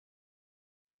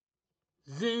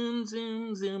Zoom,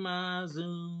 zoom, zooma,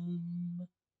 zoom.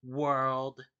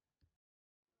 World.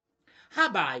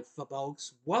 Hi,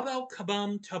 folks. Wubbo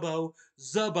kabum tubbo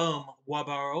zubum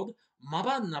world.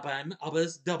 Mubba nubbum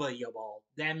ubbas wubble.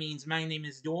 That means my name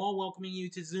is Doyle, welcoming you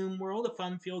to Zoom World, a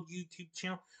fun-filled YouTube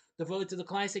channel devoted to the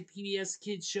classic PBS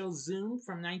kids show Zoom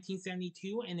from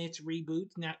 1972 and its reboot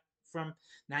from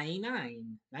 1999,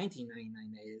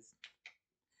 that is.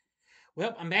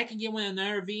 Well, I'm back again with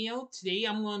another video. Today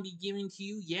I'm going to be giving to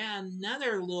you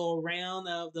another little round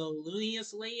of the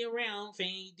looniest lay around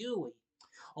Fannee Doolee.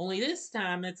 Only this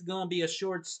time it's going to be a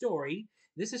short story.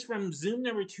 This is from Zoom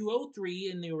number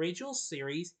 203 in the original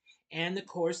series, and of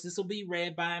course this will be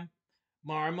read by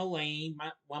Mara Mullane,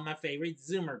 one of my favorite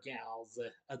Zoomer gals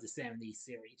of the 70s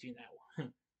series, you know.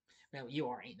 Well, you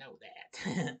already know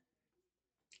that.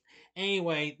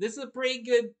 Anyway, this is a pretty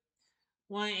good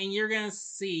one, and you're going to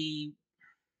see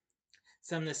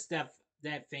some of the stuff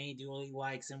that Fannee Doolee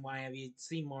likes and why have you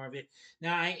seen more of it.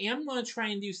 Now I am going to try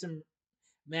and do some.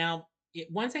 Now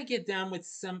once I get done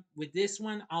with this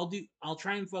one, I'll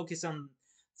try and focus on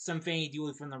some Fannee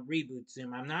Doolee from the reboot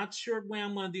Zoom. I'm not sure when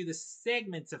I'm going to do the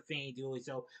segments of Fannee Doolee,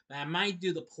 but I might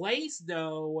do the plays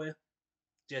though.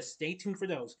 Just stay tuned for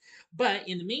those. But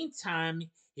in the meantime,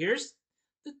 here's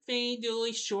the Fannee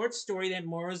Doolee short story that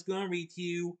Maura's going to read to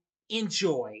you.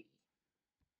 Enjoy.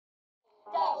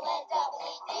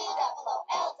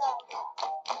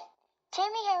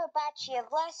 Tammy Harabachi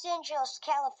of Los Angeles,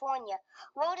 California,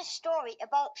 wrote a story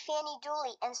about Fannee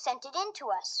Doolee and sent it in to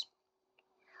us.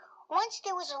 Once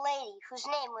there was a lady whose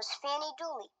name was Fannee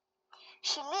Doolee.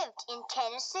 She lived in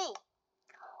Tennessee.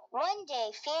 One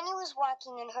day, Fannee was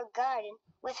walking in her garden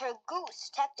with her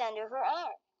goose tucked under her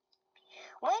arm.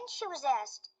 When she was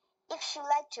asked if she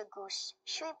liked her goose,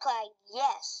 she replied,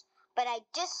 "Yes, but I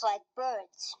dislike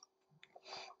birds."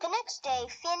 The next day,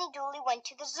 Fannee Doolee went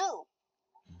to the zoo.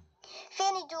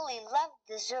 Fannee Doolee loved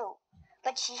the zoo,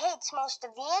 but she hates most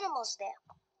of the animals there.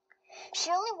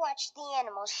 She only watched the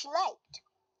animals she liked.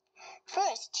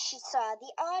 First, she saw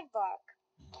the aardvark.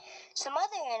 Some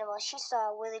other animals she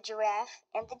saw were the giraffe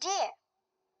and the deer.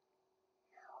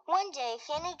 One day,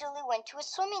 Fannee Doolee went to a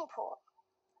swimming pool.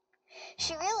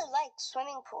 She really liked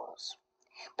swimming pools,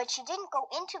 but she didn't go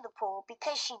into the pool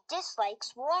because she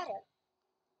dislikes water.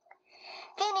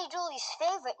 Fannee Doolee's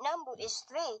favorite number is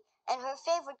 3, and her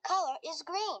favorite color is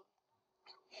green.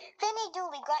 Fannee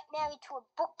Doolee got married to a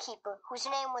bookkeeper whose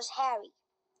name was Harry,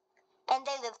 and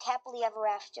they lived happily ever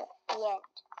after. The end.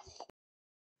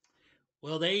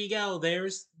 Well, there you go.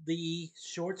 There's the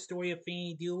short story of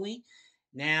Fannee Doolee.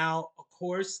 Now, of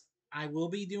course, I will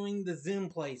be doing the Zoom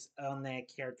plays on that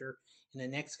character in the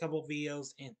next couple of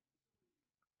videos, and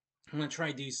I'm going to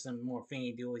try to do some more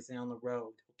Fannee Dooleys down the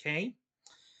road, okay?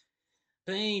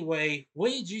 But anyway,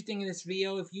 what did you think of this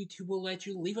video? If YouTube will let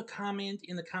you, leave a comment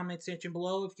in the comment section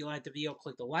below. If you like the video,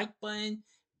 click the like button.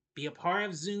 Be a part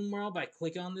of Zoom World by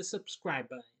clicking on the subscribe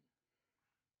button.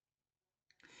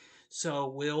 So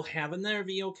we'll have another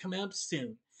video coming up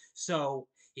soon. So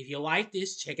if you like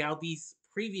this, check out these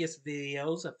previous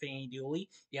videos of Fannee Doolee.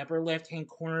 The upper left-hand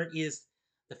corner is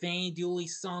the Fannee Doolee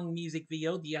song music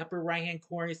video. The upper right-hand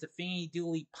corner is the Fannee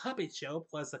Doolee puppet show,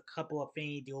 plus a couple of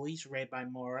Fannee Dooleys read by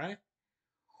Maura.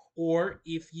 Or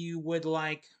if you would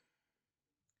like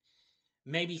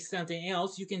maybe something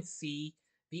else, you can see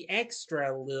the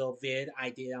extra little vid I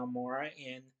did on Maura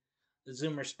in the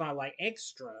Zoomer Spotlight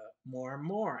Extra,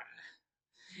 Maura.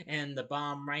 And the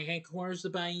bottom right hand corner is the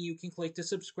button you can click to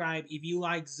subscribe. If you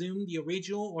like Zoom, the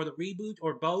original or the reboot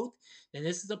or both, then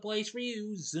this is the place for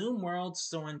you, Zoom World.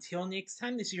 So until next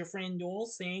time, this is your friend Doyle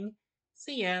saying,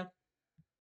 see ya.